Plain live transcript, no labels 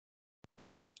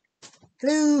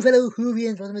Hello, fellow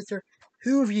Whovians, welcome to Mr.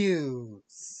 Who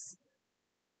Reviews.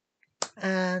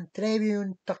 And today we're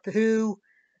doing Doctor Who,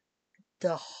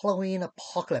 the Halloween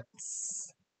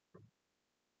Apocalypse.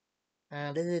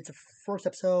 And this is the first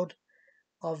episode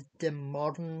of the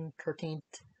modern 13th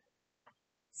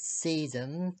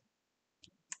season.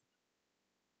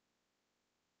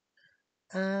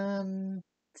 And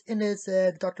in this,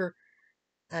 the Doctor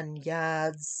and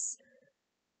Yaz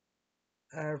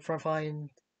are trying to find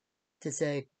this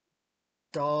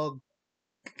dog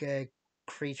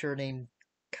creature named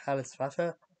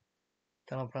Calisfata.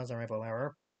 Don't know if I'm pronouncing it right, but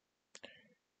whatever.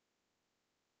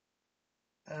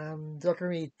 The Doctor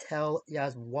really tell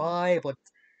Yaz why, but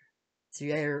so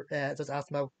you just asked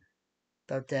about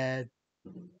the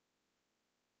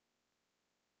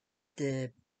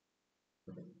the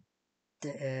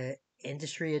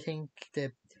industry. I think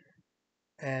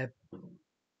uh,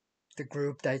 the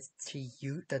group that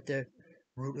the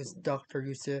rootless doctor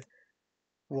used to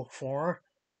work for.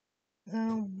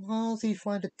 Once he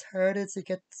finds the TARDIS, it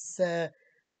gets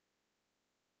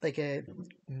like a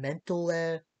mental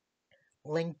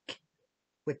link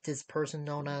with this person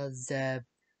known as the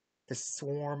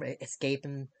Swarm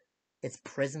escaping its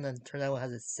prison and turns out it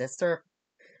has a sister.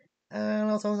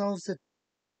 And also knows the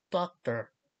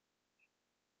Doctor.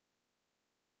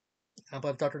 But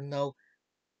the Doctor know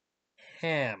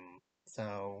him.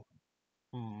 So,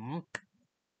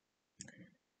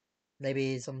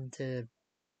 maybe something to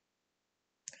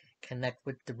connect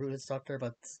with the Rootless Doctor,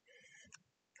 but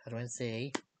how do I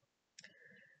say?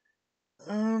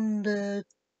 And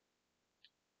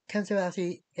Kenzo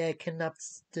actually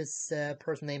kidnaps this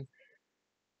person named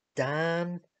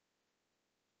Dan,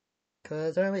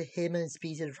 because I remember him and his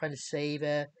species are trying to save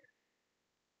the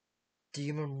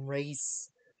human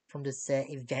race from this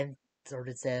event or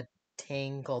this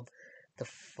thing called the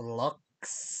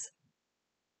Flux.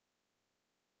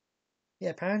 Yeah,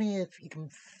 apparently if you can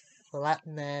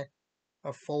flatten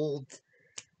or fold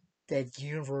the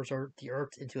universe or the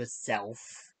Earth into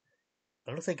itself,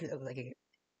 it looks like a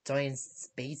giant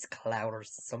space cloud or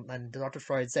something. And the Doctor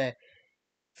tries to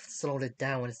slowed it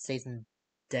down when it stays in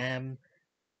dam,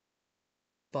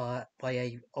 but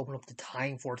by open up the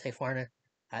time for it to fire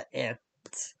at it,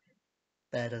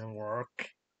 that doesn't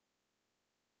work.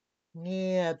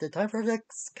 Yeah, the time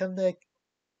projects kind of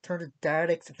turn the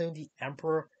Daleks, including the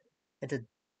Emperor, into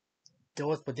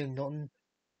dust but doing nothing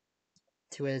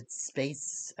to a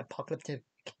space apocalyptic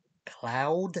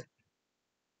cloud.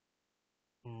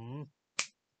 Hmm.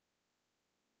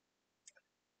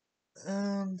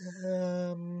 And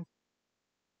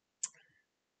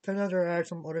turns out there are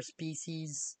some other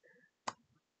species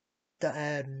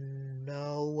that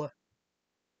know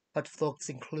how to flux,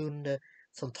 including the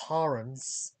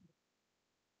Sontarans.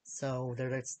 So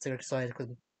they're excited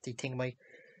because they think it might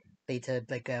lead to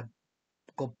like a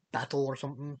good battle or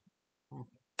something.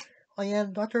 Oh yeah,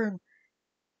 and Doctor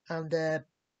and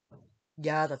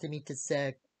yeah, that they meet this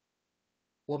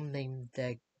woman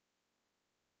named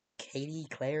Katie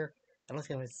Claire. I don't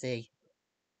know what to say.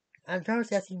 And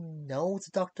Travis actually knows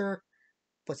the Doctor,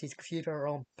 but she's confused about her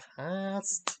own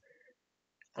past.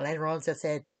 And later on, she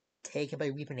said taken by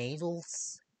weeping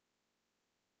angels.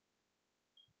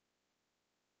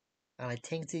 And I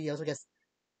think she also gets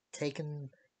taken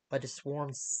by the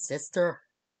Swarm's sister.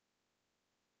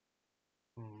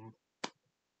 Hmm.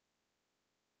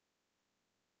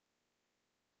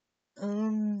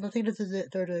 I think this is it.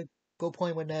 There's a good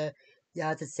point when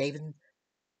yeah, it's saving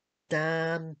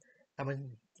Dan, and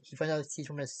when he finds out he's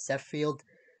from a Sheffield,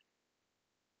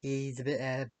 he's a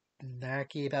bit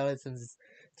narky about it since it's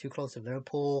too close to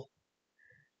Liverpool.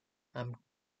 I'm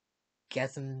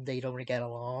guessing they don't really get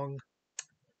along,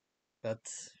 but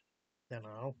you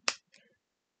know.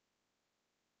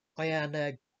 Oh yeah,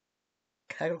 and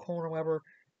Capricorn or whatever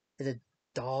is a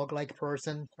dog-like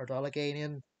person or dog-like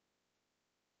alien.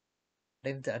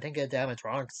 I think the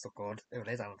animatronic's so good. It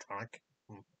is animatronic.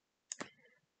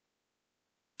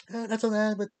 That's all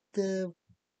that, but the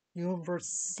universe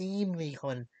seemingly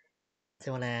coming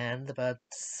to an end, but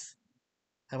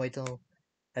I wait till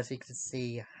as we can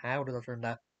see how the Doctor and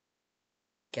that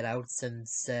get out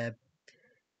since the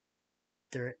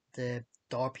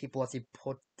dog people actually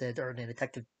put they're in the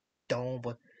detective dome,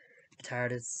 but the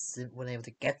TARDIS wasn't able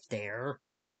to get there.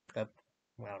 But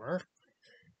whatever.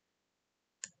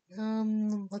 I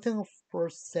think I'll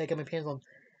first get my opinions on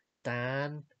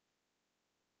Dan.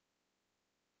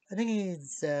 I think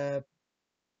he's a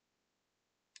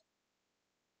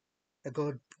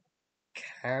good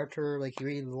character. Like he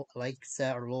really likes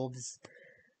or loves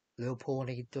Leopold,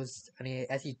 and he does, and he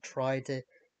actually tried to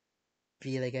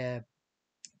be like a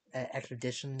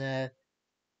extradition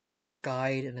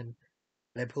guide in a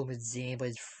Liverpool museum, but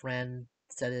his friend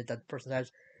said that person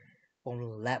house won't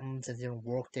let him since he didn't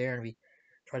work there, and he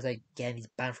tries to get him, he's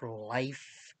banned for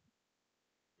life.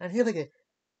 And he's like a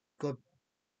good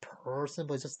person,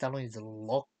 but he's just down on his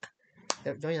luck.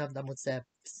 They don't even have that much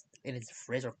in his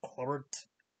fridge or cupboard.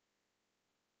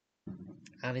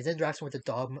 And his interaction with the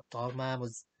dog man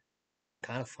was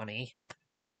kind of funny.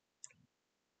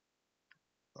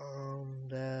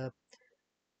 And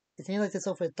it seems like this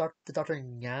stuff with the Doctor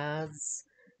Yaz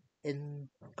in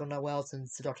going that well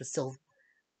since the Doctor's still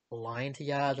lying to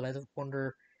Yaz, and I just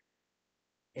wonder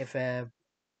if when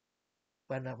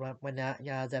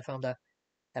Yaz found a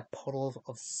puddle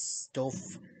of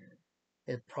stuff,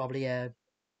 it probably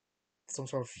some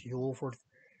sort of fuel for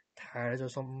TARDIS or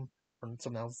something, or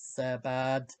something else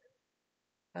bad.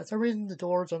 That's the reason the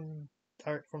doors on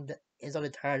from the inside the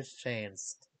TARDIS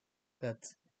changed.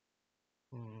 But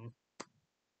hmm.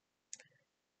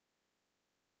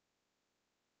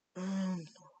 Um,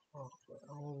 what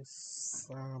else?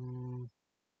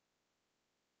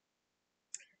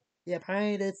 Yeah,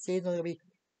 apparently this season's gonna be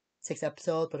 6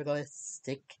 episodes, but they're gonna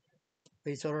stick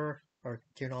with each other or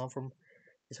tune on from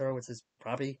each other, which is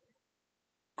probably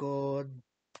good.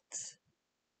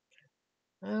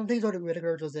 I think Jodie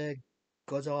Whittaker does a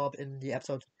good job in the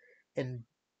episode in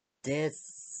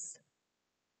this.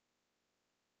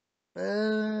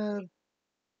 Yeah,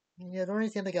 there only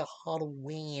seemed like a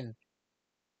Halloween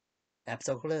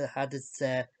episode. Could have had this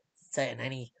set in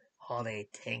any holiday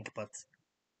thing, but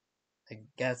I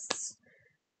guess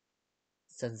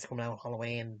since it's coming out on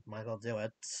Halloween, might as well do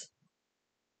it.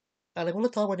 And I would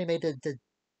have thought when they made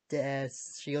the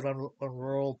shield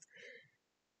unrolled,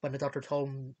 when the doctor told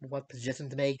him what position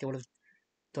to make, they would have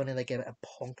done it like a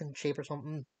pumpkin shape or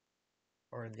something.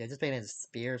 Or they just made it a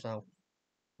spear, so.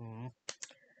 Hmm.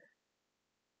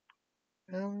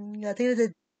 Yeah, I think it's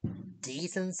a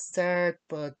decent start,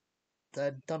 but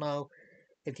I don't know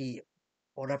if the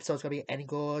other episode's gonna be any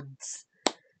good.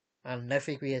 And next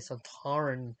week we have some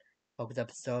Torrent focused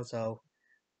episode, so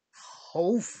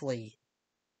hopefully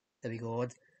they'll be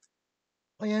good.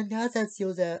 Oh yeah, now that she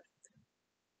was a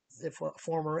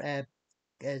former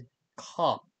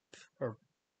cop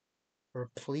or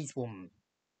policewoman.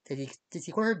 Did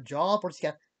she quit her job or did she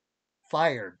get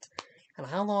fired? And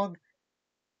how long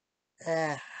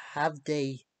uh, have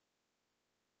they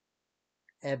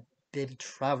uh, been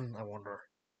traveling? I wonder.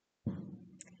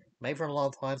 Maybe for a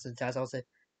long time since that's also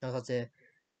knows how to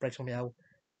break somebody out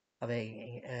of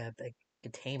a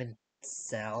containment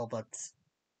cell, but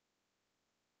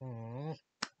hmm.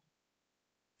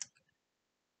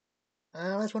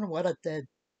 I was wondering why that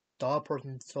dog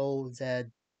person told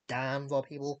Dan of all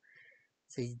people.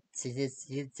 She did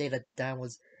say that Dan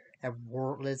was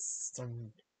worthless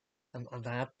and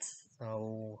that,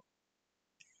 so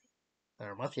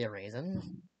there must be a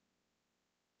reason.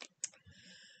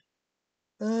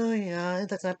 Oh yeah,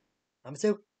 that's it. I'm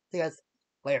Sue. See you guys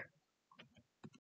later.